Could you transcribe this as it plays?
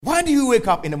Why do you wake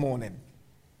up in the morning?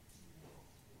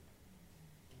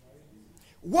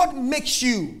 What makes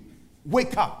you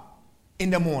wake up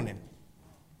in the morning?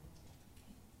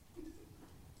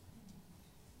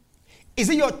 Is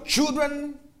it your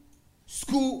children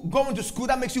going to school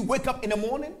that makes you wake up in the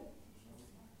morning?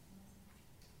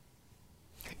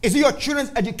 Is it your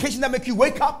children's education that makes you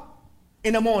wake up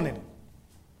in the morning?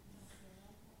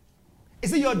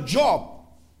 Is it your job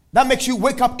that makes you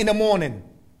wake up in the morning?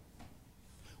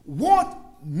 What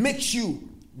makes you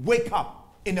wake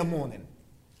up in the morning?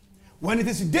 When it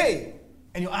is day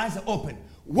and your eyes are open,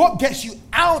 what gets you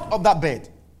out of that bed?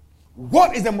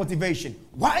 What is the motivation?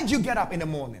 Why did you get up in the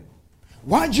morning?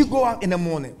 Why did you go out in the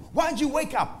morning? Why did you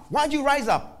wake up? Why did you rise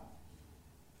up?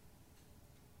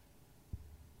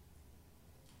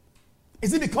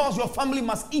 Is it because your family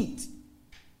must eat?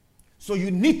 So you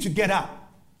need to get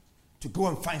up to go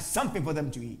and find something for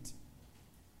them to eat.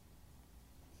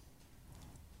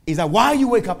 Is that why you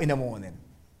wake up in the morning?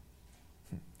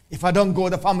 If I don't go,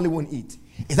 the family won't eat.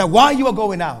 Is that why you are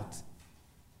going out?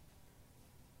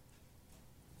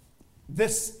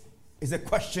 This is a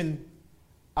question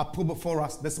I put before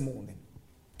us this morning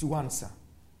to answer.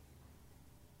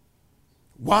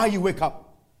 Why you wake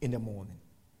up in the morning?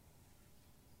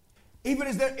 Even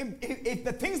if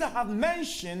the things that I've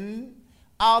mentioned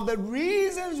are the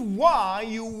reasons why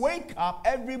you wake up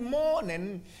every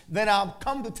morning, then I've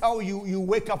come to tell you, you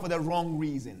wake up for the wrong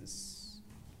reasons.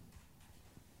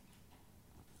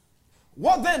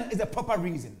 What then is the proper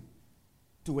reason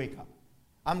to wake up?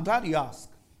 I'm glad you asked,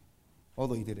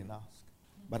 although you didn't ask,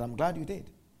 but I'm glad you did.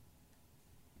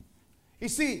 You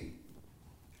see,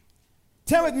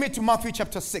 turn with me to Matthew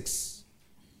chapter 6.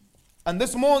 And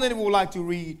this morning we would like to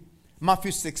read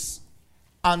Matthew 6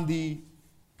 and the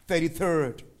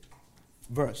 33rd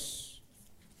verse.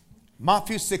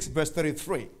 Matthew 6 verse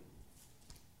 33.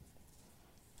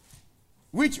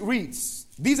 Which reads,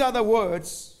 these are the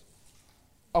words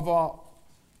of our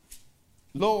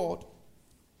Lord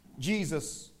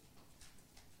Jesus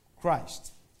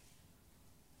Christ.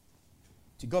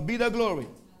 To God be the glory.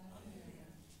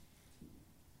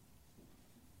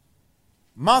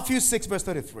 Matthew 6 verse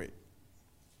 33.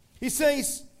 He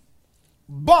says,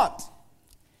 but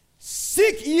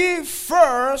seek ye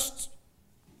first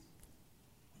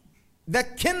the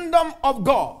kingdom of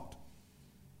God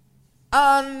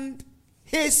and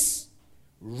his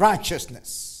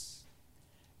righteousness,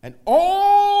 and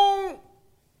all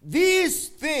these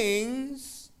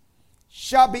things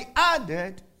shall be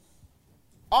added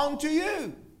unto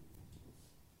you.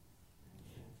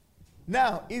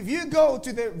 Now, if you go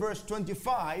to the verse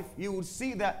 25, you will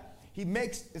see that he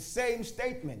makes the same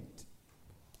statement.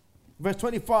 Verse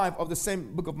 25 of the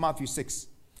same book of Matthew 6.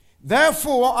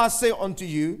 Therefore, I say unto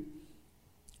you,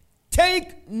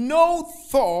 take no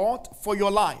thought for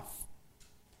your life,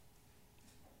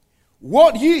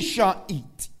 what ye shall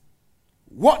eat,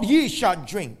 what ye shall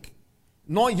drink,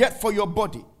 nor yet for your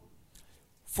body.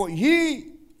 For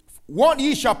what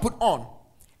ye shall put on,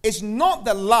 is not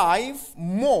the life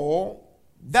more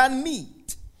than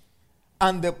meat,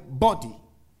 and the body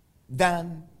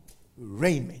than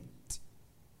raiment?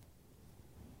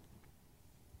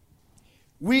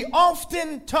 We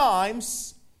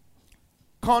oftentimes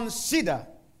consider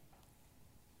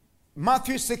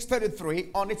Matthew 6:33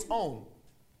 on its own.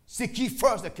 Seek ye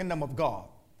first the kingdom of God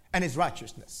and his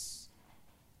righteousness.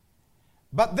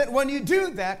 But then when you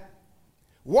do that,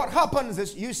 what happens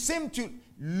is you seem to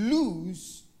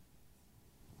lose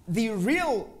the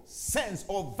real sense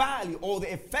or value or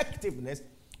the effectiveness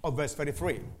of verse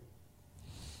 33.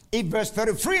 If verse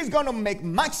 33 is going to make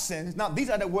much sense, now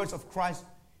these are the words of Christ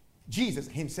Jesus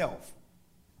himself.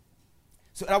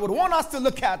 So I would want us to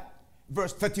look at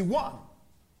verse 31.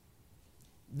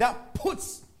 That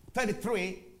puts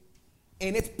 33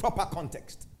 in its proper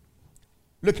context.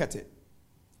 Look at it.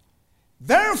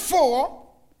 Therefore,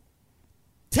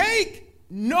 take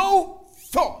no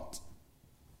thought,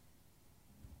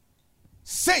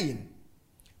 saying,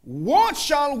 what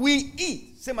shall we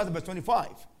eat? Same as verse 25.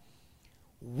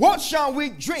 What shall we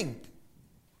drink?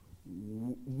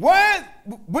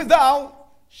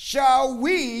 Without shall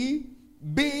we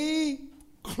be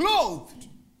clothed?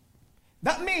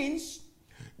 That means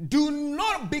do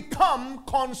not become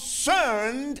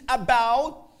concerned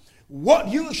about what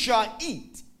you shall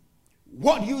eat,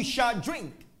 what you shall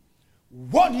drink,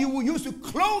 what you will use to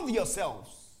clothe yourselves.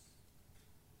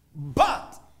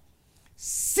 But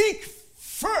seek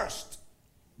first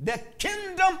the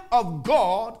kingdom of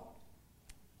God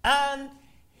and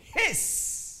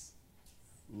his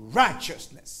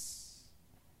righteousness.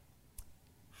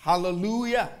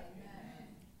 Hallelujah. Amen.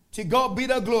 To God be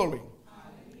the glory.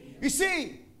 Hallelujah. You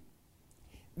see,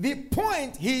 the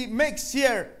point he makes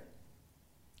here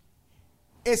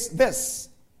is this.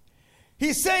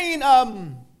 He's saying,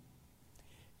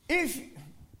 if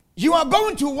you are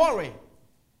going to worry,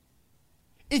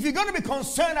 if you're going to be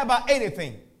concerned about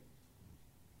anything,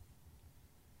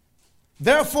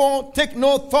 therefore take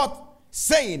no thought,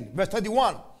 saying, verse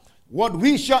 31, what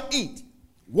we shall eat,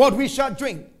 what we shall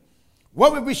drink,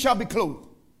 what we shall be clothed.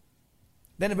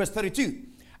 Then in verse 32,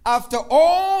 after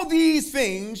all these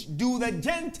things do the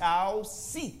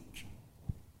Gentiles seek.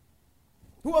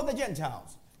 Who are the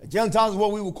Gentiles? The Gentiles is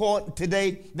what we will call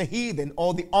today the heathen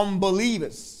or the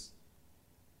unbelievers.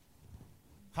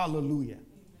 Hallelujah.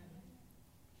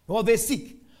 What they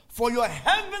seek. For your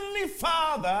heavenly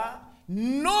Father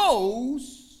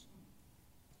knows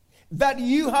that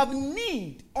you have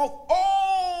need of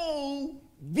all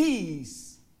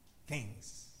these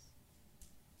things.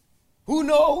 Who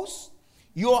knows?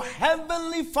 Your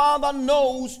heavenly Father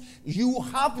knows you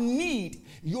have need.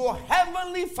 Your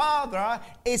heavenly Father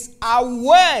is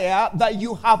aware that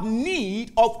you have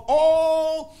need of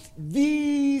all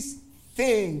these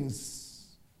things.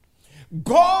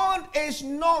 God is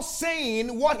not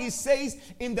saying what he says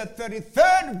in the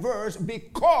 33rd verse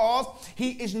because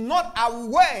he is not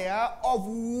aware of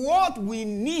what we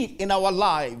need in our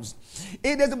lives.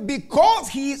 It is because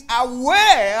he is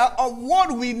aware of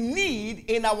what we need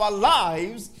in our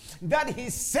lives that he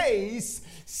says,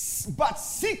 but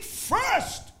seek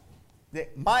first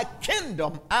my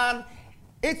kingdom and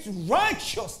its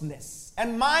righteousness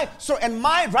and my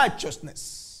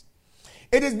righteousness.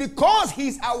 It is because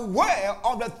he's aware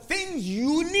of the things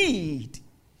you need.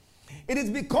 It is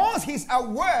because he's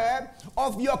aware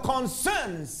of your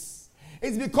concerns.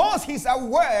 It's because he's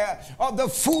aware of the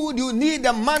food you need,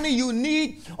 the money you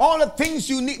need, all the things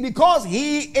you need, because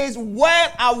he is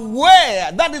well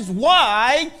aware. That is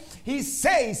why he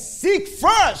says, seek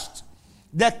first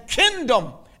the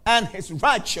kingdom and his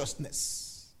righteousness.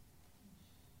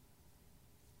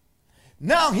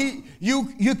 Now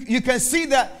you can see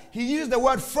that he used the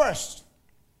word first.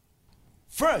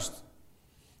 First.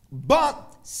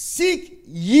 But seek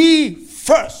ye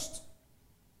first.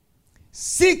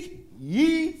 Seek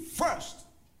ye first.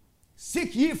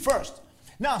 Seek ye first.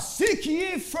 Now, seek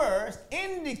ye first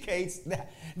indicates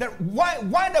that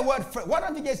why the word first? Why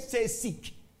don't you just say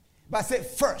seek, but say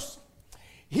first?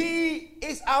 He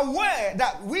is aware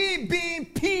that we being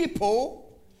people,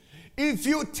 if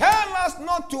you tell us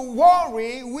not to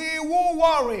worry, we will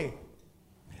worry.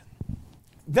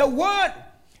 The word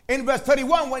in verse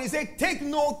 31, when he says take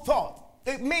no thought,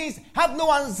 it means have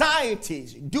no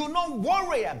anxieties. Do not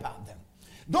worry about them.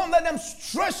 Don't let them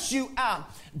stress you out.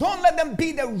 Don't let them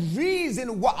be the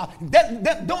reason why. Don't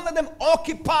let them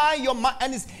occupy your mind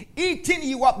and it's eating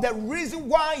you up. The reason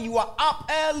why you are up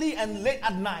early and late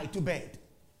at night to bed.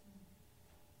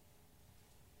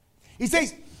 He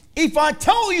says, if I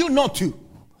tell you not to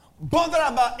bother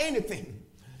about anything,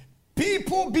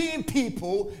 people being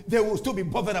people, they will still be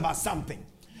bothered about something.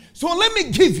 So let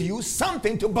me give you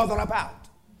something to bother about.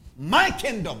 My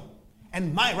kingdom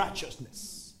and my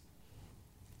righteousness.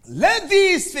 Let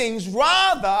these things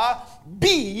rather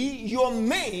be your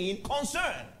main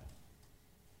concern.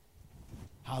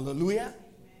 Hallelujah.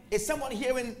 Is someone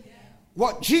hearing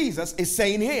what Jesus is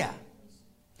saying here?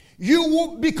 You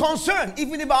will be concerned.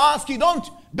 Even if I ask you, don't.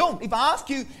 If I ask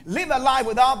you, live a life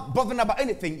without bothering about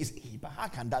anything, you say, hey, but how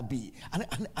can that be?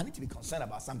 I need to be concerned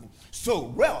about something.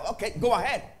 So, well, okay, go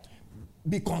ahead.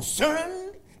 Be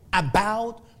concerned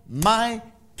about my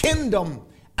kingdom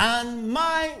and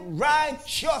my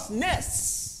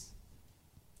righteousness.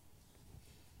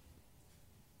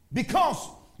 Because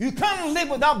you can't live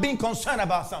without being concerned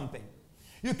about something.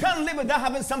 You can't live without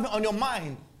having something on your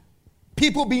mind.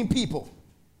 People being people.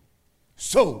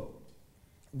 So,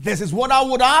 this is what I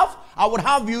would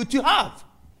have you to have.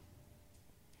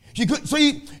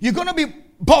 You're going to be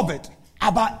bothered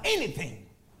about anything.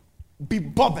 Be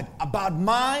bothered about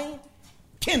my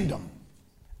kingdom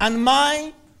and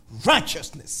my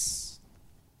righteousness.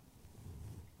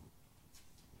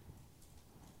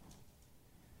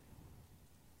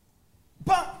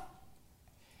 But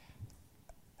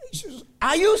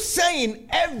are you saying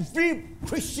every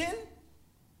Christian?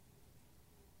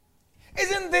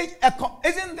 Isn't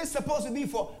this supposed to be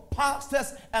for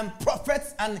pastors and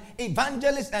prophets and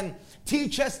evangelists and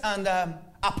teachers and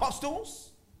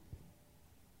apostles?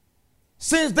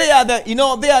 Since they are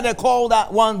the called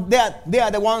that one, they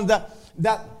are the ones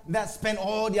that spend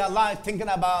all their life thinking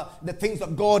about the things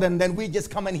of God, and then we just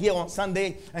come in here on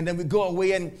Sunday and then we go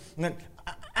away and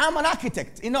I'm an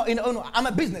architect. I'm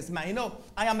a businessman.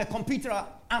 I am a computer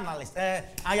analyst. I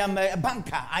am a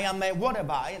banker. I am a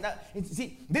whatever.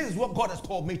 See, this is what God has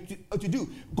called me to do.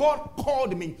 God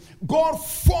called me. God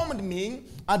formed me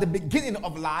at the beginning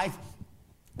of life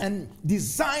and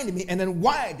designed me and then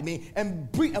wired me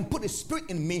and put a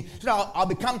spirit in me so that I'll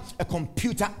become a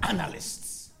computer analyst.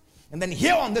 And then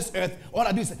here on this earth, all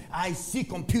I do is I see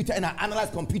computer and I analyze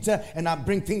computer and I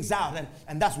bring things out.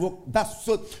 And that's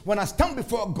so when I stand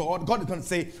before God, God is going to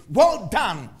say, well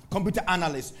done, computer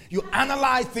analyst. You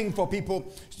analyze things for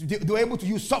people. They're able to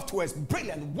use softwares.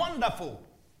 Brilliant. Wonderful.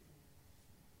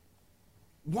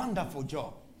 Wonderful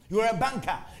job. You're a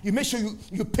banker. You make sure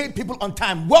you pay people on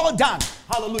time. Well done.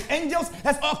 Hallelujah. Angels,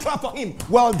 let's all clap for him.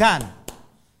 Well done.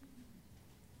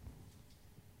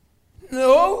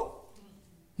 No.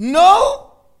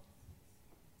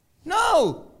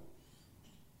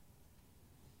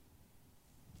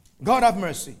 God have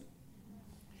mercy.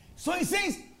 So he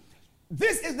says,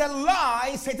 this is the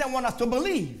lie Satan wants us to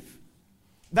believe.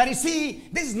 That you see,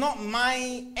 this is not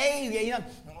my area.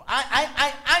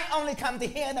 I only come to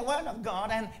hear the word of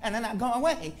God and then I go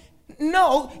away.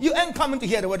 No, you ain't coming to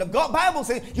hear the word of God. Bible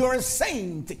says you're a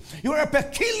saint. You're a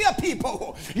peculiar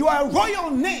people. You are a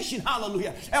royal nation.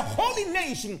 Hallelujah. A holy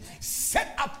nation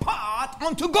set apart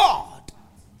unto God.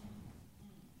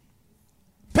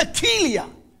 Peculiar.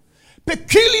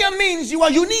 Peculiar means you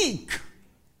are unique.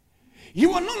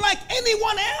 You are not like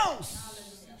anyone else.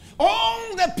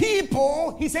 All the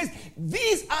people, he says,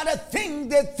 these are the things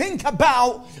they think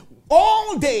about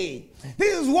all day.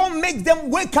 This is what makes them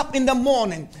wake up in the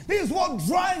morning. This is what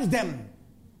drives them.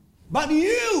 But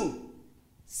you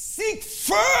seek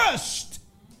first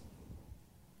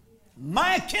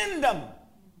my kingdom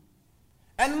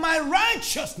and my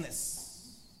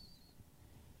righteousness.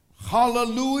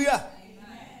 Hallelujah.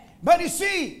 Amen. But you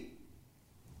see,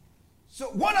 so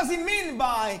what does he mean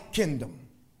by kingdom?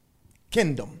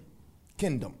 Kingdom.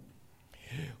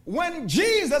 When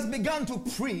Jesus began to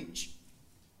preach,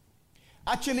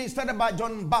 actually, it started by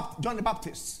John the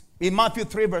Baptist in Matthew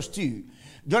 3 verse 2.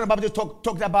 John the Baptist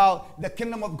talked about the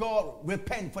kingdom of God.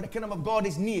 Repent, for the kingdom of God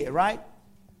is near, right?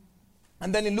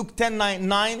 And then in Luke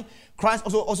 10:9, Christ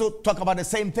also talked about the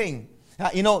same thing.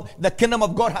 The kingdom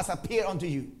of God has appeared unto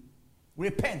you.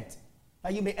 Repent,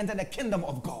 that you may enter the kingdom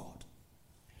of God.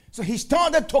 So he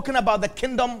started talking about the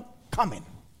kingdom coming.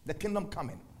 The kingdom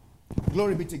coming.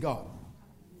 Glory be to God.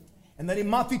 And then in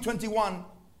Matthew 21,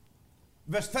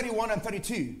 verse 31 and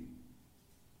 32,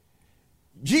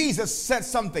 Jesus said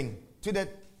something to the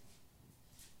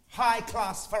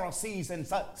high-class Pharisees and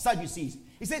Sadducees.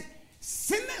 He said,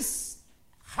 sinners,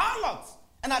 harlots,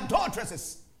 and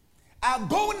adulteresses are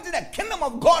going into the kingdom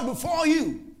of God before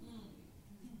you.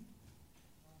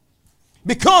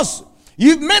 Because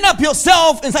you've made up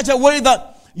yourself in such a way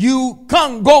that you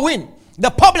can't go in. The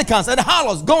publicans and the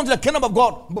harlots go into the kingdom of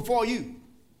God before you.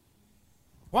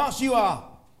 Whilst you are,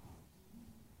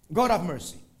 God have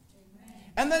mercy.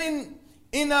 Amen. And then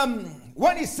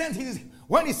when he sent his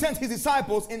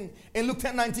disciples in Luke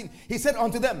 10:19, he said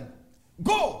unto them,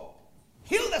 go,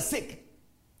 heal the sick,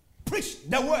 preach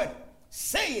the word,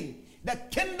 saying, the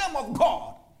kingdom of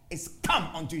God is come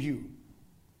unto you.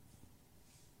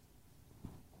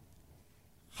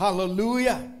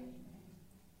 Hallelujah.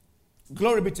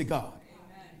 Glory be to God.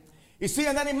 Amen. You see,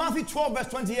 and then in Matthew 12 verse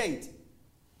 28,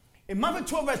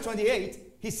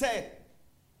 he said,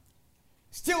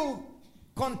 still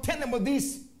contending with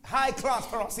these high-class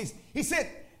Pharisees, he said,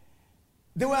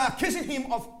 they were accusing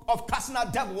him of casting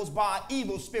out devils by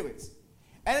evil spirits.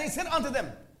 And he said unto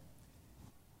them,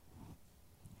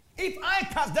 if I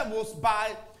cast devils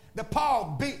by the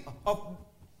power of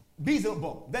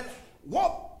Beelzebub, then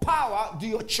what power do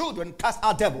your children cast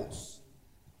out devils?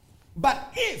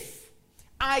 But if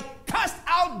I cast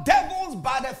out devils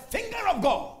by the finger of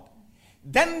God,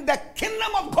 then the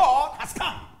kingdom of God has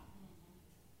come.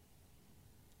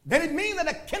 Then it means that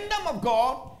the kingdom of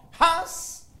God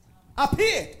has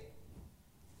appeared.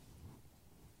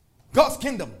 God's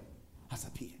kingdom has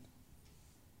appeared.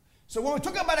 So when we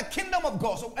talk about the kingdom of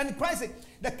God, and Christ said,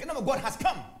 the kingdom of God has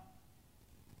come.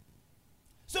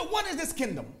 So what is this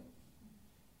kingdom?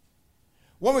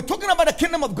 When we're talking about the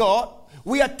kingdom of God,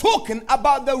 we are talking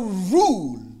about the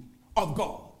rule of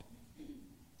God.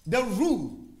 The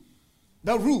rule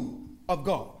of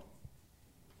God.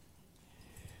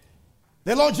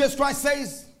 The Lord Jesus Christ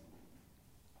says,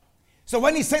 so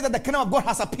when he says that the kingdom of God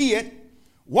has appeared,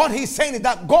 what he's saying is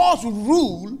that God's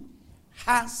rule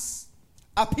has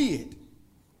appeared.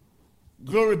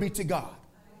 Glory be to God.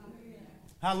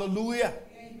 Hallelujah. Hallelujah.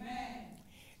 Amen.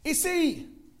 You see,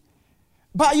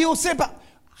 but you'll say, but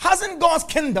hasn't God's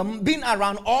kingdom been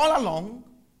around all along?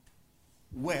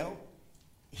 Well,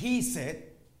 he said,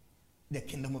 the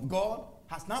kingdom of God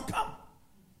has now come.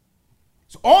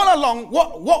 So all along,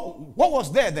 what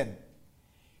was there then?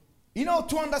 You know,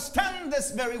 to understand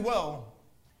this very well,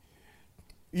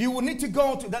 you will need to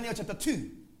go to Daniel chapter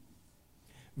 2,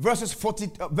 verses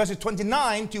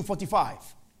 29 to 45.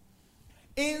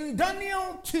 In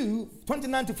Daniel 2,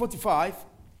 29 to 45,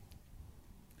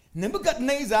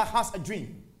 Nebuchadnezzar has a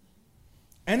dream.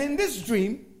 And in this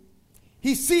dream,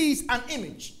 he sees an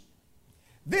image.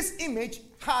 This image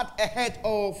had a head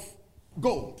of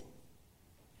gold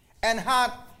and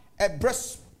had a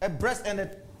breast and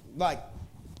like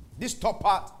this top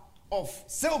part of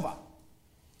silver,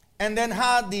 and then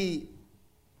had the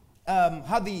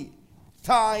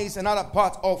thighs and other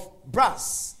part of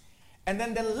brass, and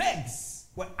then the legs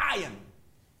were iron,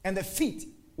 and the feet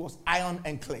was iron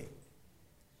and clay.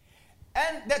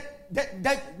 And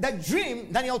that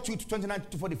dream, Daniel 2 29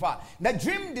 to 45, that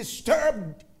dream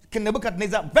disturbed King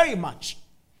Nebuchadnezzar very much.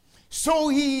 So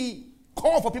he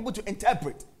called for people to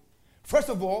interpret. First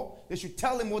of all, they should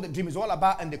tell him what the dream is all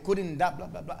about, and they couldn't, that, blah,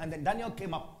 blah, blah. And then Daniel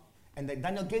came up, and then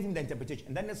Daniel gave him the interpretation.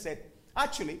 And Daniel said,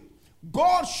 actually,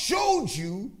 God showed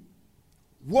you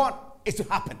what is to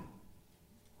happen.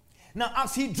 Now,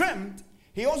 as he dreamed,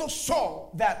 he also saw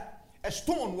that a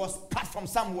stone was cut from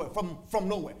somewhere, from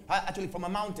nowhere, actually from a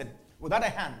mountain, with other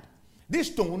hand. This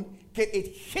stone, it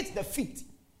hit the feet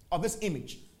of this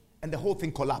image, and the whole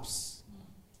thing collapsed.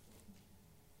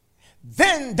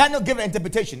 Then Daniel gave an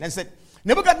interpretation and said,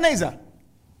 Nebuchadnezzar,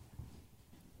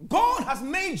 God has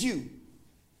made you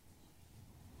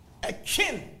a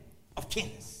king of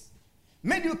kings,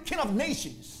 made you king of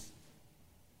nations.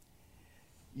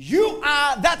 You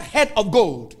are that head of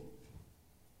gold.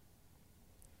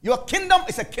 Your kingdom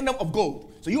is a kingdom of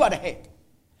gold, so you are the head.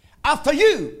 After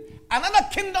you, another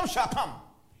kingdom shall come.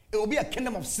 It will be a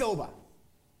kingdom of silver.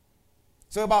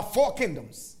 So about 4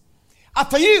 kingdoms.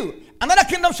 After you, another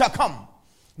kingdom shall come.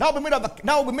 That will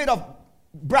be made of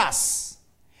brass.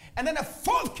 And then a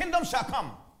 4th kingdom shall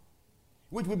come,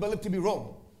 which we believe to be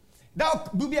Rome.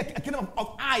 That will be a kingdom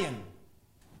of iron.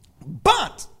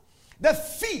 But the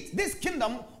feet, this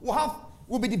kingdom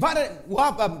will be divided, will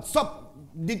have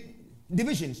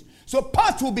divisions. So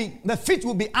part will be, the feet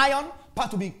will be iron,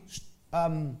 part will be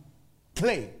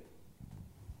clay.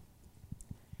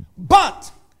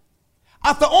 But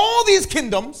after all these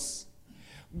kingdoms,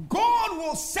 God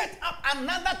will set up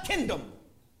another kingdom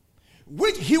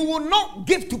which he will not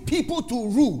give to people to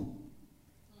rule.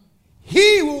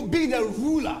 He will be the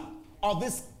ruler of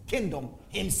this kingdom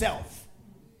himself.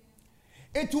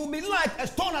 It will be like a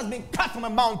stone has been cut from a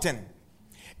mountain.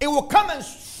 It will come and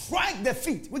strike the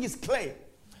feet, which is clay.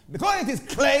 Because it is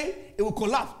clay, it will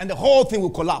collapse, and the whole thing will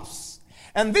collapse.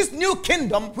 And this new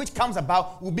kingdom which comes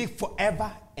about will be forever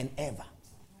and ever.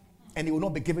 And it will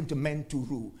not be given to men to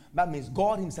rule. That means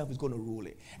God himself is going to rule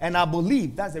it. And I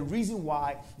believe that's the reason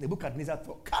why Nebuchadnezzar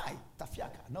thought, Kai,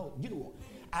 Tafiaka, no, you know what?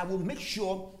 I will make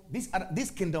sure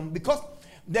this kingdom, because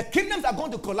the kingdoms are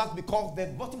going to collapse because the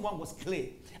bottom one was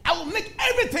clay. I will make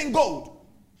everything gold.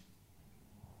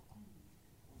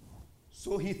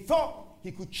 So he thought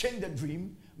he could change the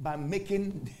dream by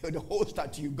making the whole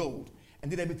statue gold,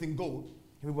 and did everything gold.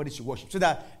 Everybody should worship, so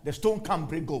that the stone can't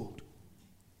break gold.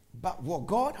 But what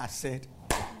God has said,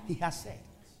 he has said.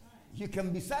 You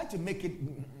can decide to make it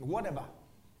whatever.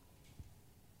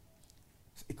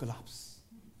 It collapsed.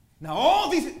 Now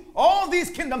all these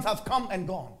kingdoms have come and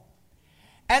gone.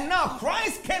 And now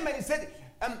Christ came and he said,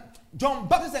 John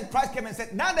Baptist and Christ came and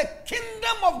said, now the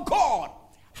kingdom of God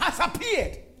has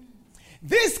appeared.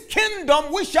 This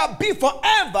kingdom which shall be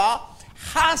forever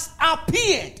has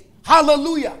appeared.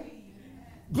 Hallelujah.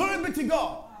 Glory be to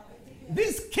God.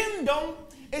 This kingdom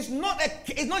is not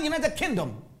United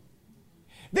Kingdom.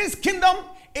 This kingdom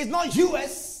is not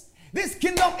US. This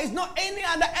kingdom is not any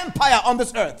other empire on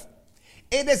this earth.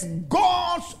 It is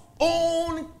God's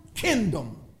own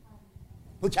kingdom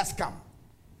which has come.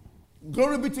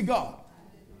 Glory be to God.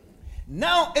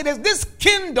 Now it is this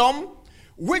kingdom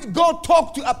which God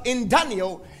talked to up in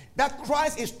Daniel that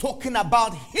Christ is talking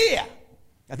about here.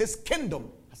 That this kingdom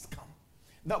has come.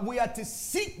 That we are to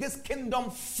seek this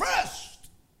kingdom first.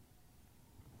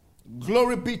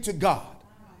 Glory be to God.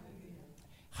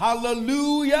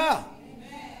 Hallelujah.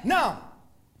 Amen. Now,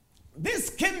 this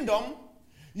kingdom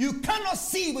you cannot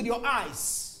see with your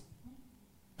eyes.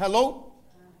 Hello?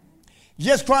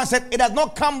 Jesus Christ said it has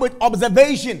not come with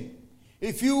observation.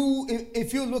 If you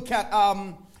look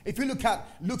at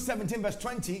Luke 17 verse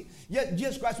 20,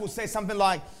 Jesus Christ will say something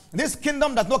like, this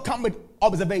kingdom does not come with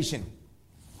observation.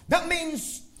 That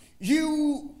means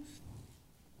you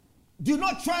do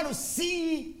not try to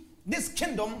see this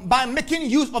kingdom by making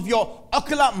use of your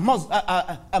ocular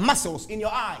muscles in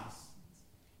your eyes.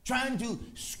 Trying to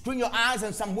screen your eyes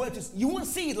and some words. You won't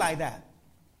see it like that.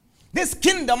 This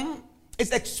kingdom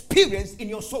is experienced in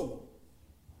your soul.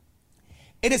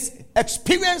 It is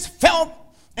experienced, felt,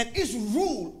 and its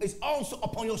rule is also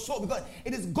upon your soul because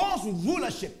it is God's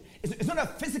rulership. It's not a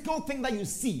physical thing that you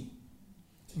see,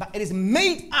 but it is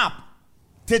made up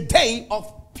today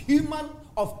of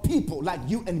people like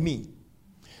you and me.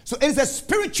 So it is a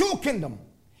spiritual kingdom.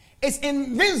 It's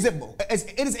invisible.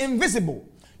 It is invisible.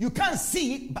 You can't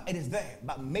see it, but it is there,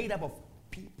 but made up of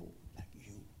people like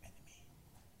you and me.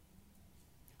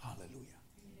 Hallelujah.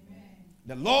 Amen.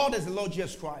 The Lord is the Lord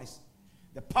Jesus Christ.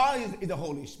 The power is the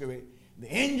Holy Spirit.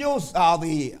 The angels are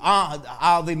the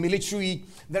military.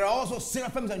 There are also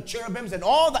seraphims and cherubims and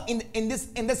all that in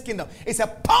this kingdom. It's a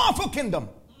powerful kingdom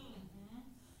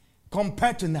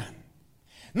compared to none.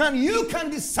 Now you can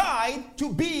decide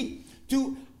to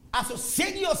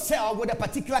associate yourself with a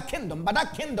particular kingdom, but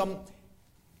that kingdom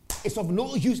is of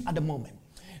no use at the moment.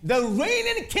 The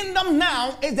reigning kingdom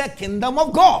now is the kingdom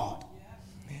of God.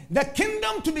 The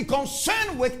kingdom to be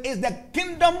concerned with is the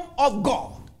kingdom of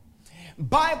God.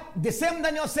 By the same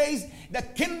Daniel says, the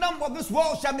kingdom of this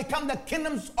world shall become the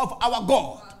kingdoms of our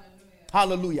God.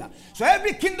 Hallelujah. So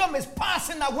every kingdom is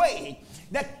passing away.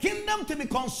 The kingdom to be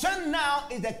concerned now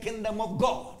is the kingdom of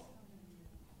God.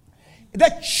 The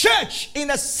church,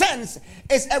 in a sense,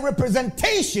 is a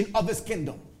representation of this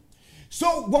kingdom.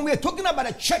 So when we are talking about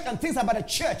a church and things about a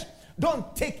church,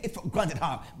 don't take it for granted.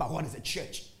 But what is a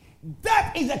church?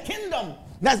 That is a kingdom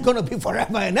that's going to be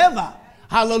forever and ever.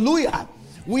 Hallelujah.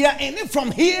 We are in it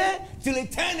from here till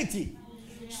eternity.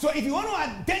 So if you want to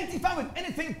identify with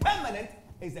anything permanent,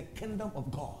 it's the kingdom of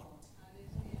God.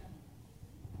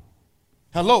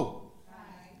 Hello.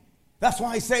 That's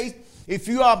why I say, if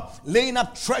you are laying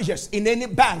up treasures in any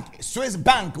bank, Swiss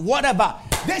bank, whatever,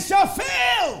 they shall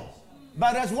fail.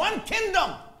 But there's one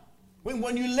kingdom.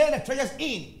 When you lay the treasures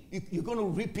in, you're going to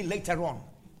reap it later on.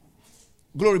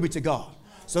 Glory be to God.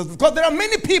 So because there are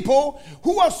many people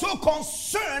who are so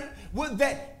concerned with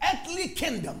the earthly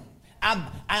kingdom. I'm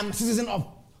a citizen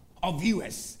of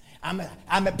US. I'm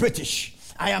a British.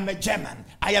 I am a German.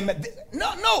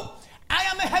 No. I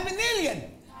am a heaven alien.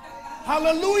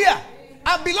 Hallelujah.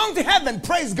 I belong to heaven.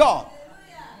 Praise God.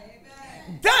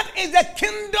 That is the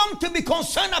kingdom to be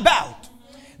concerned about.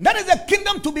 That is the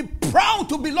kingdom to be proud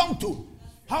to belong to.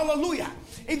 Hallelujah.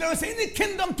 If there is any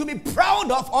kingdom to be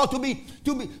proud of or to be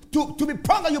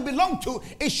proud that you belong to,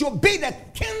 it should be the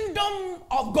kingdom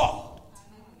of God.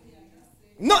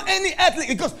 Not any earthly,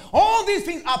 because all these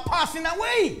things are passing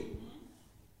away.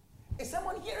 Is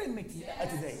someone hearing me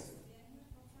today?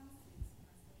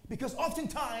 Because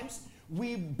oftentimes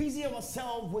we busy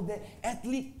ourselves with the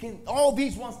earthly kingdom. All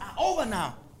these ones are over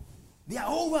now. They are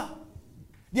over.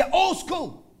 They are old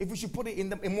school, if we should put it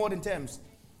in modern terms.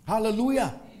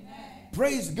 Hallelujah. Amen.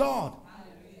 Praise God.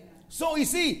 Hallelujah. So you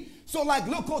see, so like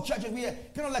local churches, we are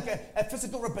kind of like a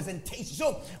physical representation.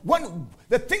 So when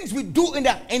the things we do in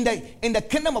the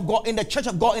kingdom of God, in the church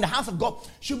of God, in the house of God,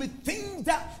 should be things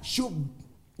that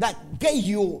get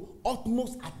your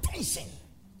utmost attention.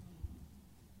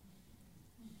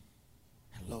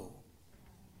 Hello.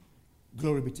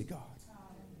 Glory be to God.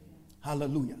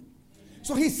 Hallelujah.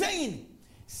 So he's saying,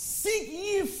 seek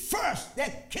ye first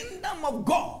the kingdom of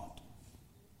God.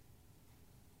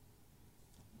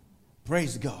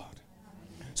 Praise God.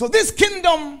 So this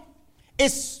kingdom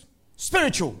is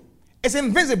spiritual. It's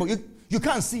invisible. You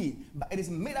can't see it. But it is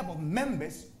made up of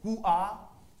members who are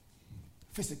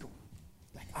physical.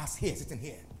 Like us here, sitting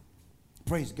here.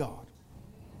 Praise God.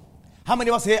 How many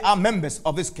of us here are members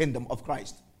of this kingdom of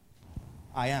Christ?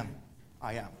 I am.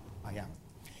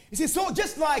 You see, so it's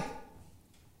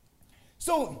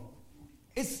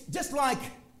just like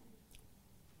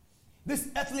this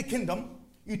earthly kingdom,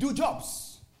 you do jobs.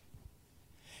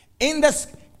 In this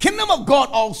kingdom of God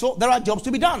also, there are jobs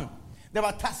to be done. There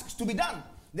are tasks to be done.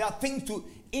 There are things to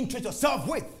interest yourself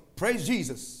with. Praise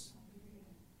Jesus.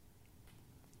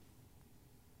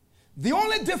 The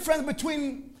only difference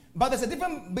there's a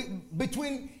difference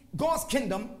between God's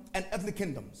kingdom and earthly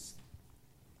kingdoms.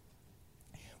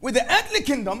 With the earthly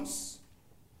kingdoms,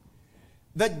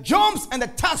 the jobs and the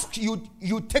tasks you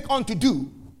take on to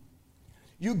do,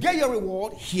 you get your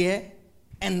reward here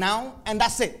and now, and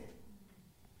that's it.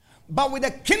 But with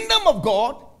the kingdom of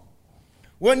God,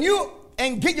 when you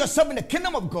engage yourself in the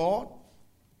kingdom of God,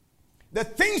 the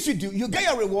things you do, you get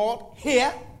your reward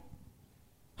here.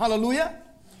 Hallelujah.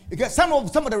 You get some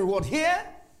of the reward here.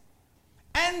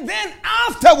 And then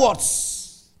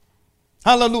afterwards,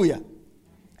 hallelujah,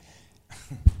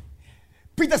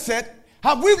 Peter said,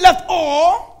 have we left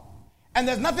all and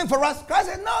there's nothing for us? Christ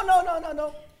said,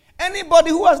 no.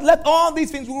 Anybody who has left all these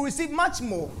things will receive much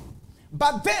more.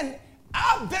 But then,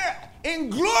 out there in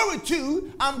glory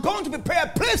too, I'm going to prepare a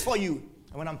place for you.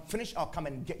 And when I'm finished, I'll come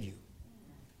and get you.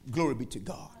 Glory be to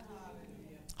God.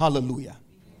 Hallelujah.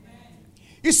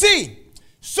 You see,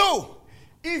 so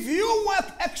if you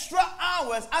work extra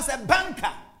hours as a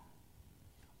banker,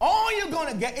 all you're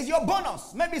going to get is your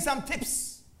bonus, maybe some tips.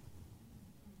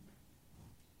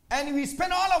 And we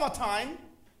spend all of our time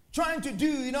trying to do,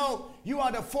 you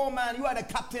are the foreman, you are the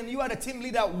captain, you are the team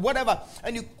leader, whatever.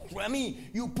 And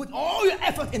you put all your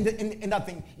effort in that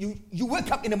thing. You wake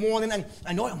up in the morning and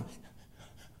I know I'm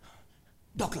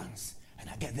Docklands. And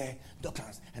I get there,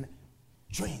 Docklands, and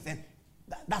trains. And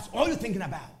that's all you're thinking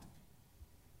about.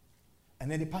 And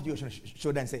then they pat your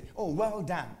shoulder and say, oh, well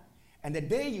done. And the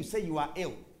day you say you are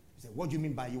ill, you say, what do you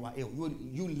mean by you are ill?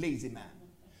 You lazy man.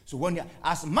 So when you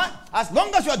as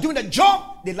long as you are doing the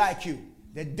job, they like you.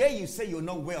 The day you say you're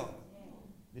not well,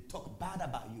 they talk bad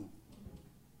about you.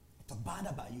 They talk bad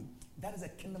about you. That is the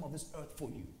kingdom of this earth for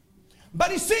you.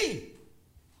 But you see,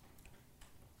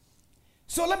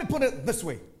 so let me put it this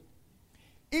way.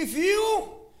 If you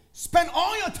spend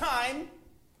all your time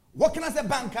working as a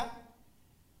banker,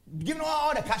 giving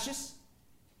all the cashes,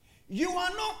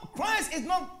 Christ is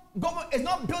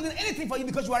not building anything for you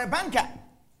because you are a banker.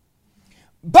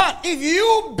 But if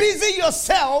you busy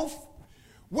yourself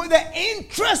with the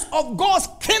interest of God's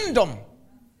kingdom,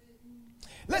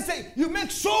 let's say you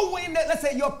make soul winning, let's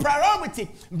say your priority,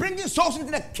 bringing souls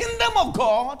into the kingdom of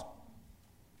God,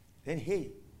 then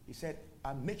he said,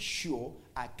 I make sure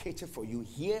I cater for you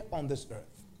here on this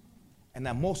earth. And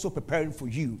I'm also preparing for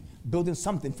you, building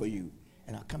something for you,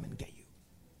 and I'll come and get you.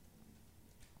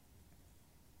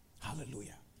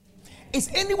 Hallelujah. Is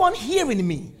anyone hearing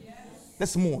me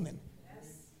this morning?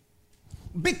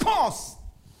 Because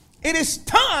it is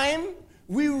time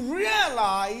we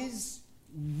realize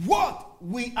what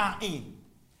we are in.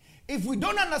 If we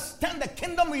don't understand the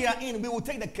kingdom we are in, we will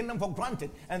take the kingdom for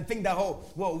granted and think that,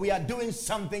 we are doing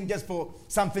something just for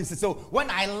something. So when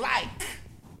I like,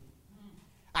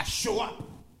 I show up.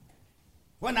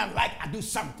 When I like, I do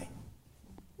something.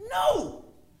 No.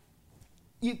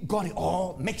 You got it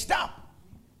all mixed up.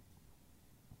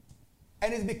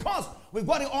 And it's because we've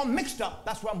got it all mixed up.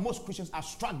 That's why most Christians are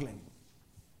struggling.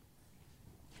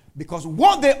 Because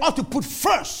what they ought to put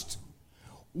first,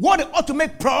 what they ought to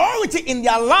make priority in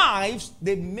their lives,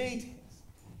 they made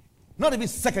not even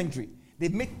secondary. They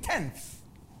made 10th.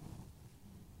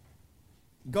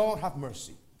 God have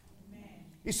mercy. Amen.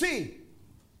 You see,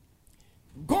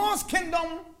 God's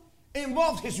kingdom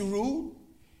involves his rule,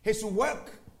 his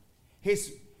work,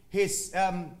 his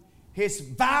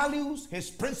values, his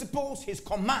principles, his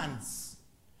commands.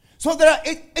 So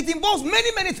it involves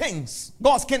many things,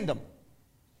 God's kingdom.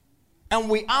 And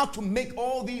we are to make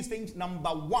all these things number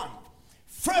one.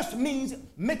 First means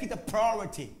make it a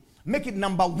priority. Make it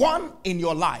number one in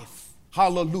your life.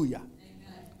 Hallelujah.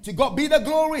 Amen. To God be the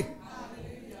glory.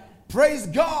 Hallelujah. Praise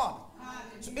God.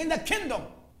 Hallelujah. So in the kingdom,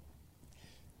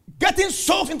 getting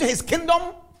souls into his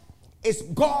kingdom is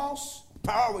God's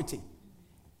priority.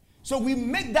 So we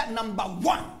make that number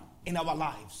one in our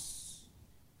lives.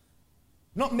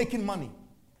 Not making money.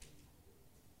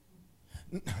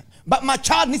 But my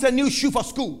child needs a new shoe for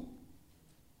school.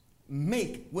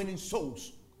 Make winning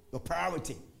souls your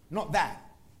priority, not that.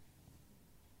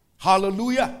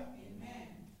 Hallelujah. Amen.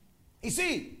 You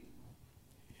see,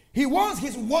 he wants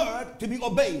his word to be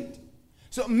obeyed.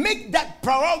 So make that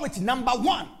priority number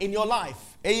one in your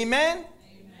life. Amen. Amen.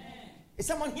 Is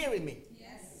someone hearing me?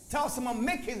 Yes. Tell someone,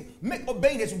 make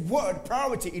obeying his word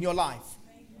priority in your life.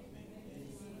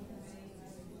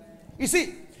 You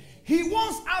see, he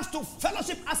wants us to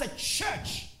fellowship as a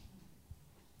church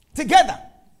together.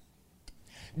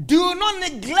 Do not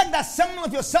neglect the assembling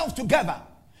of yourselves together.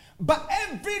 But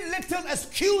every little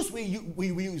excuse we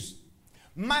use.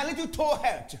 My little toe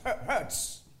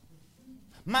hurts.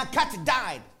 My cat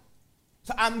died.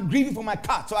 So I'm grieving for my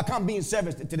cat, so I can't be in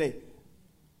service today.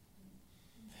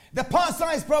 The pastor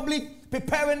is probably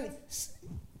preparing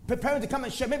to come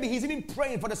and share. Maybe he's even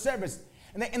praying for the service.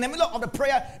 And in the middle of the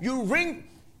prayer, you ring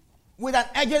with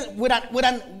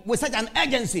such an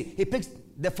urgency. He picks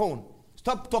the phone.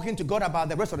 Stop talking to God about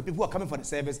the rest of the people who are coming for the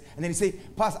service. And then he say,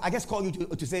 Pastor, I just called you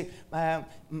to say,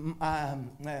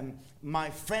 my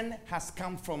friend has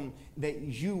come from the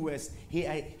U.S.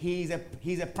 He's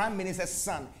a prime minister's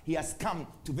son. He has come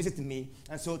to visit me.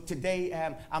 And so today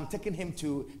I'm taking him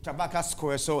to Trafalgar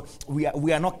Square. So we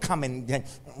are not coming.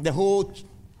 The whole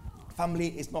family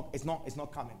is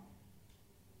not coming.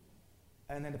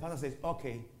 And then the pastor says,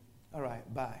 okay, All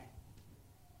right, bye.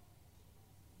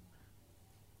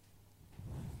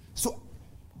 So,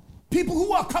 people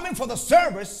who are coming for the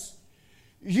service,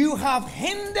 you have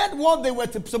hindered what they were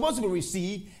supposed to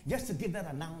receive just to give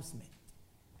that announcement.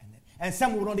 And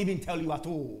some will not even tell you at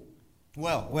all.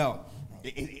 Well,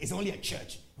 it's only a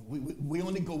church. We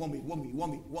only go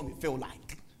when we feel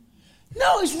like.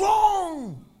 No, it's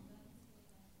wrong.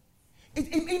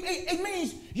 It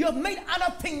means you have made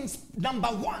other things number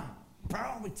one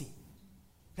priority.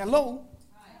 Hello?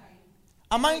 Hi.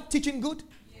 Am I teaching good?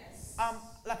 Yes.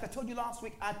 Like I told you last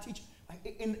week, I teach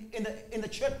in the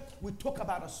church. We talk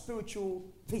about the spiritual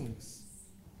things.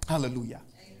 Hallelujah.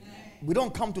 Amen. We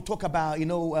don't come to talk about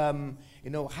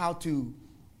how to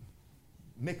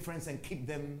make friends and keep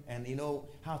them, and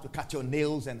how to cut your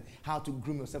nails and how to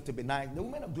groom yourself to be nice. The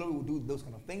women of glory will do those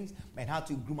kind of things, and how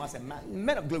to groom us, and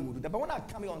men of glory will do that. But when I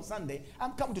come here on Sunday,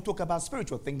 I'm coming to talk about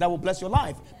spiritual things that will bless your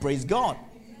life. Praise God.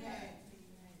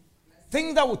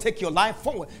 Things that will take your life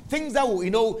forward. Things that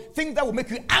will make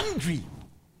you angry.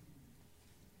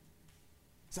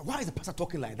 So why is the pastor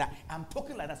talking like that? I'm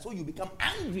talking like that so you become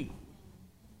angry.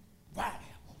 Why?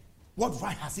 What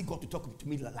right has he got to talk to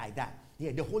me like that?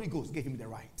 Yeah, the Holy Ghost gave him the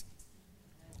right.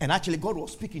 And actually, God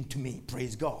was speaking to me.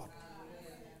 Praise God.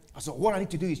 So what I need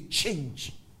to do is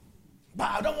change. But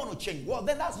I don't want to change. Well,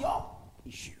 then that's your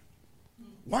issue.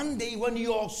 One day when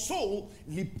your soul,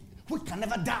 which can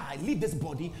never die, leave this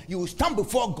body, you will stand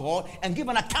before God and give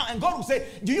an account. And God will say,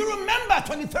 do you remember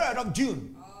 23rd of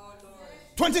June,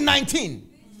 2019?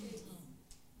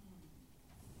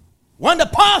 When the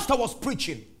pastor was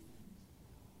preaching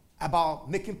about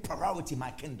making priority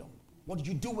my kingdom, what did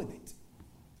you do with it?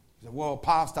 He said, well,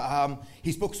 pastor,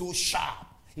 he spoke so sharp.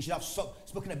 He should have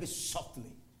spoken a bit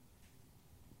softly.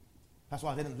 That's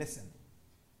why I didn't listen.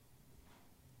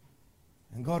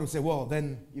 And God will say, well,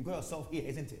 then you got yourself here,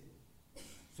 isn't it?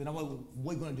 So now what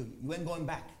are you going to do? You ain't going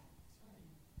back.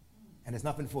 And there's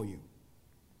nothing for you.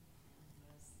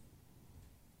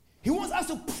 He wants us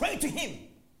to pray to him.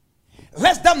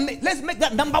 Let's make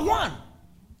that number one.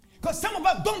 Because some of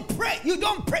us don't pray. You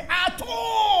don't pray at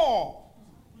all.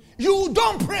 You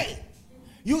don't pray.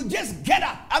 You just get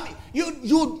up. I mean,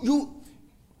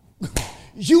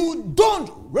 you don't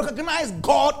recognize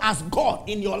God as God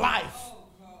in your life.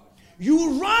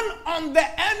 You run on the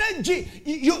energy.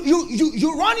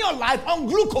 You run your life on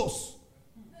glucose.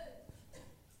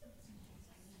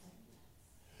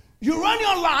 You run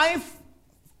your life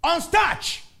on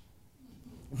starch,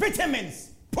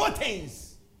 vitamins, proteins.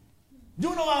 Do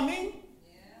you know what I mean?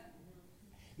 Yeah.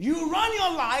 You run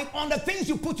your life on the things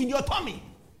you put in your tummy.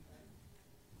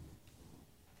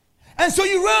 And so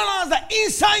you realize that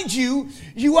inside you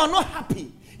are not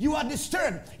happy. You are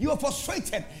disturbed. You are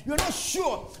frustrated. You are not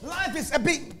sure. Life is a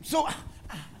bit so.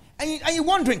 And you're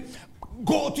wondering,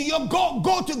 go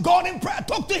to God in prayer.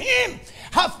 Talk to him.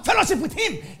 Have fellowship with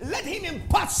him. Let him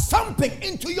impart something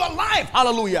into your life.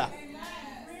 Hallelujah.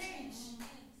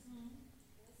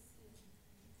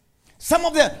 Some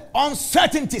of the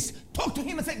uncertainties, talk to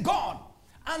him and say, God,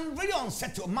 I'm really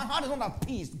unsettled. My heart is not at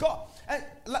peace. God,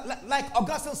 like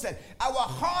Augustine said, our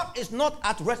heart is not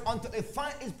at rest until it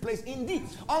finds its place in thee.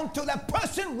 Until the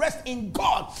person rests in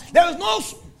God, there's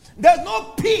no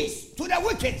peace to the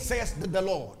wicked, says the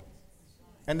Lord.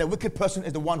 And the wicked person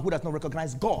is the one who does not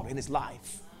recognize God in his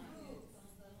life.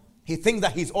 He thinks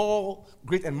that he's all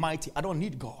great and mighty. I don't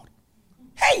need God.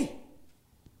 Hey!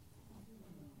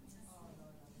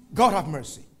 God have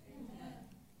mercy.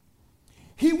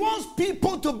 He wants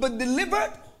people to be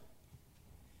delivered,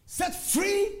 set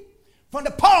free from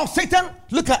the power of Satan.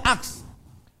 Look at Acts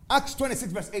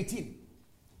 26 verse 18.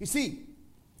 You see,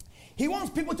 he wants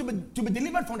people to be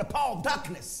delivered from the power of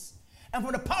darkness and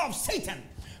from the power of Satan.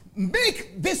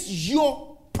 Make this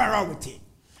your priority.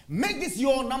 Make this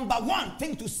your number one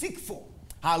thing to seek for.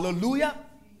 Hallelujah.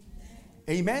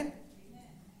 Amen.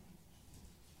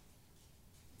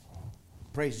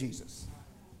 Praise Jesus.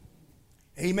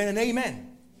 Amen and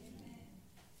amen.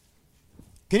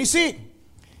 Can you see?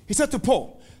 He said to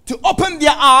Paul, to open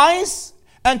their eyes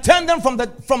and turn them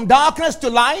from darkness to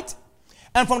light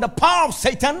and from the power of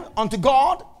Satan unto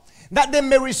God, that they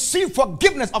may receive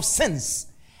forgiveness of sins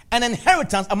and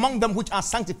inheritance among them which are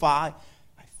sanctified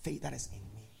by faith that is in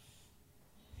me.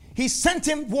 He sent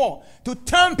him what? To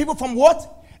turn people from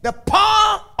what? The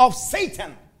power of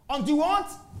Satan unto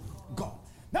what? God.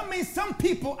 That means some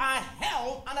people are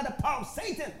held under the power of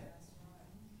Satan.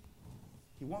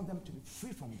 He wants them to be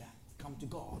free from that. Come to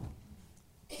God.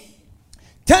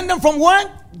 Turn them from what?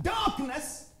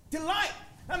 Darkness to light.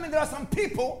 I mean, there are some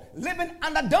people living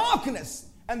under darkness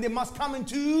and they must come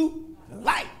into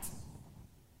light.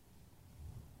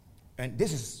 And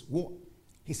this is what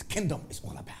his kingdom is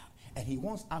all about. And he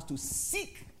wants us to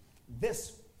seek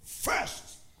this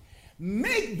first.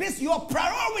 Make this your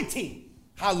priority.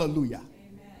 Hallelujah.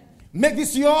 Amen. Make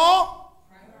this your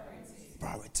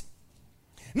priority.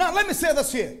 Now, let me say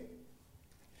this here.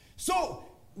 So,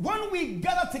 when we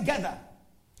gather together,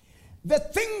 the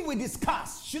thing we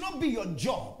discuss should not be your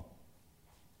job.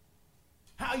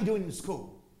 How are you doing in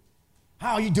school?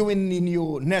 How are you doing in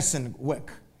your nursing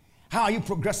work? How are you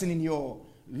progressing in your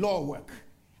law work?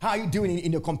 How are you doing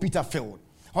in your computer field?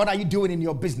 What are you doing in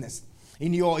your business?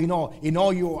 In your, in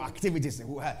all your activities?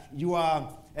 You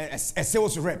are a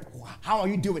sales rep. How are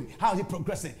you doing? How is it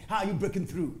progressing? How are you breaking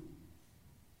through?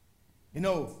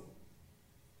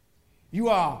 You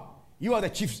are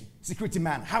the chief security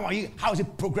man. How are you? How is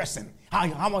it progressing?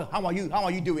 How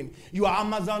are you doing? You are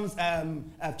Amazon's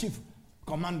chief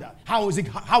commander. How is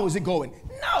it going?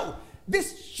 No,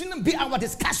 this shouldn't be our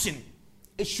discussion.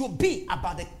 It should be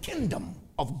about the kingdom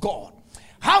of God.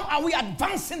 How are we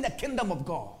advancing the kingdom of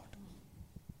God?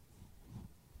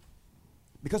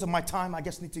 Because of my time, I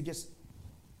just need to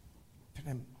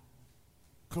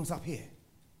close up here.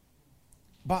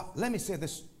 But let me say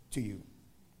this to you.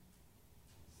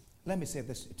 That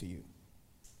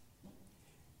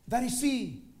you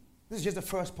see, this is just the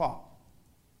first part.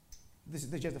 This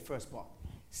is just the first part.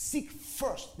 Seek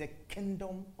first the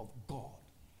kingdom of God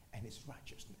and his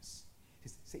righteousness.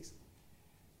 It says,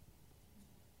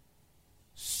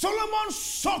 Solomon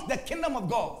sought the kingdom of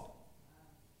God.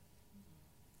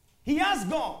 He asked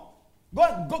God.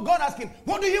 God asked him,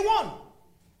 what do you want?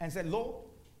 And said, Lord,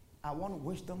 I want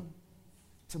wisdom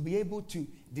to be able to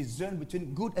discern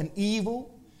between good and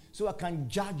evil so I can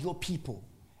judge your people.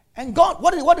 And God,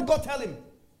 what did God tell him?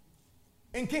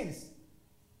 In Kings.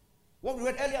 What we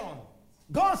read earlier on.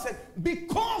 God said,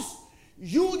 because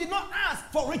you did not ask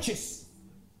for riches,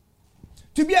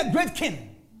 to be a great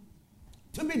king,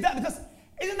 to be that, because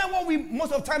isn't that what we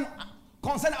most of the time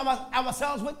concern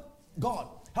ourselves with? God,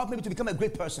 help me to become a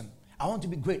great person. I want to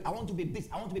be great. I want to be big.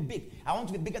 I want to be big. I want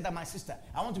to be bigger than my sister.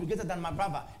 I want to be greater than my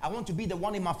brother. I want to be the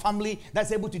one in my family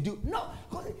that's able to do. No,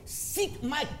 God, seek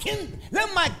my kingdom.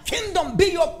 Let my kingdom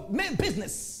be your main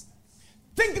business.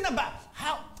 Thinking about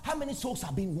how many souls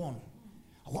are being won.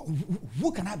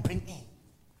 Who can I bring in?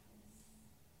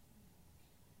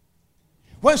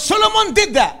 When Solomon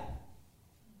did that,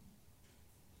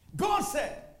 God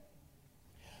said,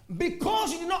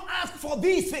 because you did not ask for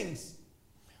these things,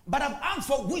 but I've asked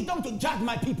for wisdom to judge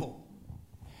my people,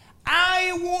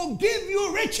 I will give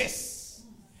you riches.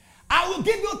 I will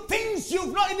give you things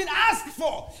you've not even asked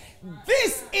for.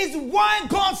 This is why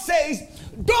God says,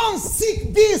 don't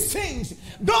seek these things.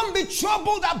 Don't be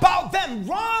troubled about them.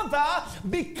 Rather,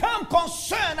 become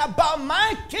concerned about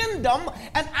my kingdom,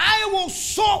 and I will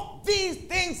sort these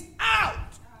things out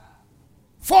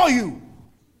for you.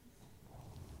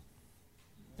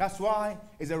 That's why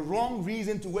it's a wrong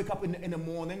reason to wake up in the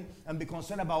morning and be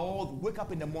concerned about wake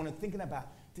up in the morning thinking about,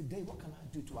 today, what can I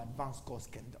do to advance God's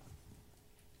kingdom?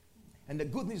 And the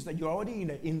good news is that you're already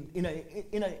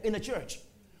in a church.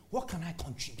 What can I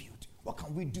contribute? What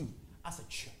can we do as a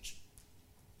church?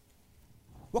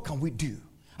 What can we do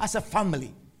as a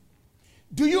family?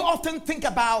 Do you often think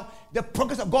about the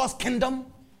progress of God's kingdom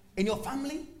in your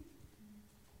family?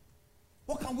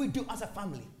 What can we do as a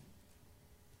family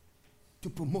to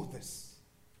promote this?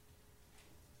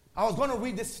 I was going to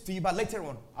read this to you, but later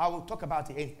on, I will talk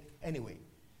about it anyway.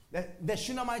 The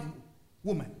Shunammite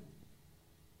woman.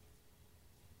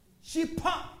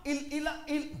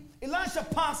 Elisha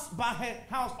passed by her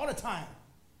house all the time.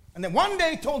 And then one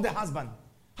day he told the husband,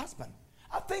 I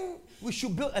think we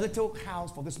should build a little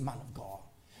house for this man of God.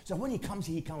 So when he comes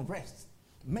here, he can rest,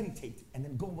 meditate, and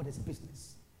then go on with his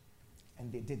business.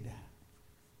 And they did that.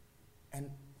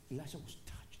 And Elisha was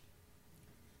touched.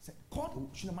 He said, call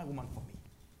the Shunammite woman for me.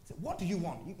 He said, what do you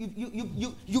want?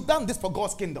 You've done this for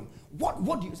God's kingdom.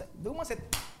 What do you say? The woman said,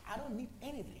 I don't need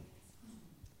anything.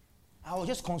 I was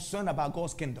just concerned about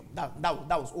God's kingdom. That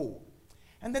was all.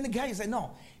 And then the guy said,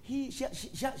 no, she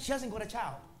hasn't got a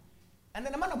child. And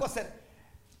then the man of God said,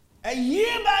 a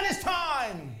year by this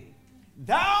time,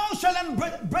 thou shalt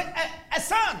bring a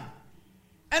son.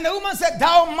 And the woman said,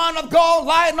 thou man of God,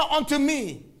 lie not unto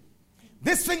me.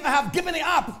 This thing I have given it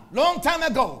up long time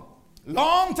ago.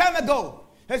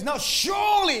 There's now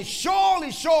surely,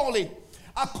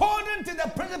 according to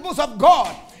the principles of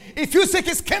God, if you seek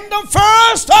his kingdom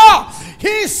first,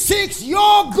 he seeks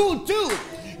your good too.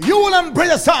 You will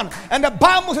embrace a son. And the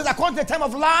Bible says, according to the time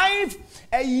of life,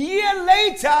 a year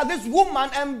later, this woman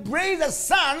embraced a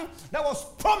son that was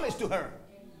promised to her.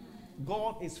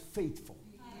 God is faithful.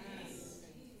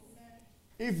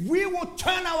 if we will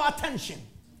turn our attention,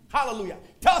 hallelujah,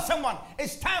 tell someone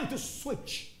it's time to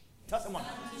switch. Tell someone,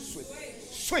 switch.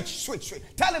 Switch, switch, switch.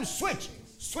 Tell him switch,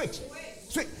 switch,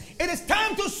 switch. It is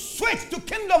time to switch to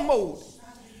kingdom mode.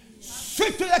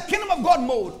 Switch to the kingdom of God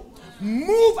mode.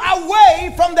 Move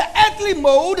away from the earthly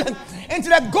mode into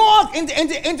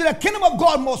the kingdom of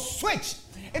God mode. Switch.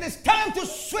 It is time to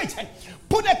switch.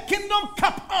 Put a kingdom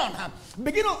cap on.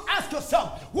 Begin to ask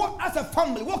yourself, what as a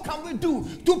family, what can we do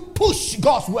to push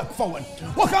God's work forward?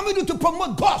 What can we do to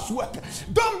promote God's work?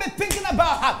 Don't be thinking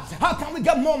about how can we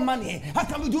get more money? How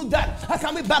can we do that? How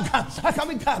can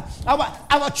we have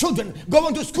our children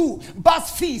going to school,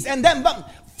 bus fees, and then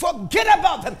forget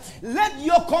about them. Let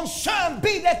your concern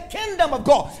be the kingdom of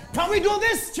God. Can we do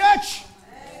this, church?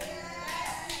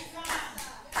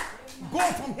 Go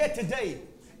from here today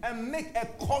and make a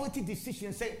quality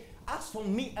decision. Say, as for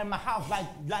me and my house,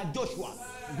 like Joshua,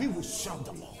 we will serve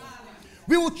the Lord.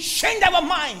 We will change our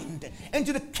mind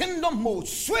into the kingdom mode.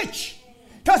 Switch.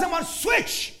 Tell someone,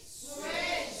 switch.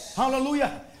 Switch.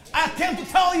 Hallelujah. I came to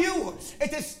tell you,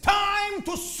 it is time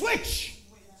to switch.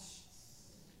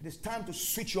 It is time to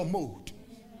switch your mode.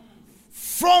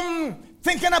 From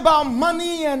thinking about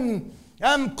money and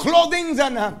clothing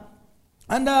and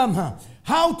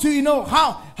how to,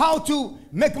 how to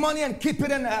make money and keep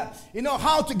it, and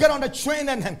how to get on the train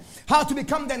and how to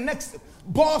become the next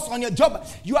boss on your job.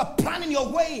 You are planning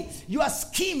your way. You are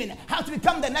scheming how to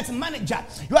become the next manager.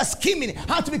 You are scheming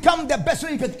how to become the best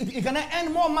way you can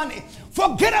earn more money.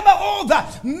 Forget about all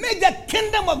that. Make the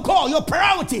kingdom of God your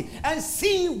priority and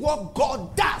see what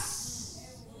God does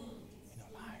in your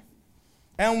life.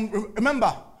 And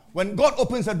remember, when God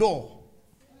opens a door,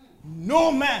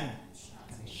 no man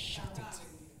can shut it.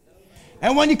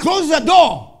 And when he closes a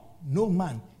door, no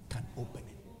man can open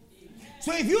it.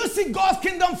 So if you seek God's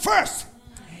kingdom first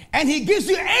and he gives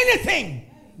you anything,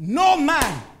 no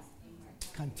man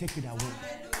can take it away.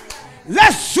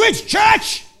 Let's switch,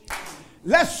 church.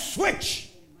 Let's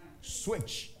switch.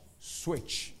 Switch.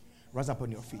 Switch. Rise up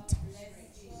on your feet.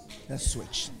 Let's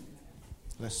switch.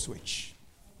 Let's switch.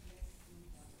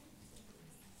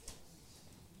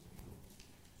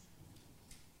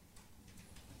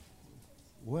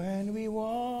 When we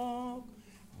walk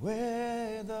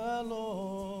with the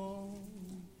Lord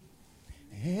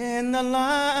in the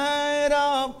light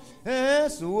of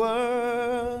His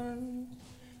word,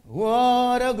 what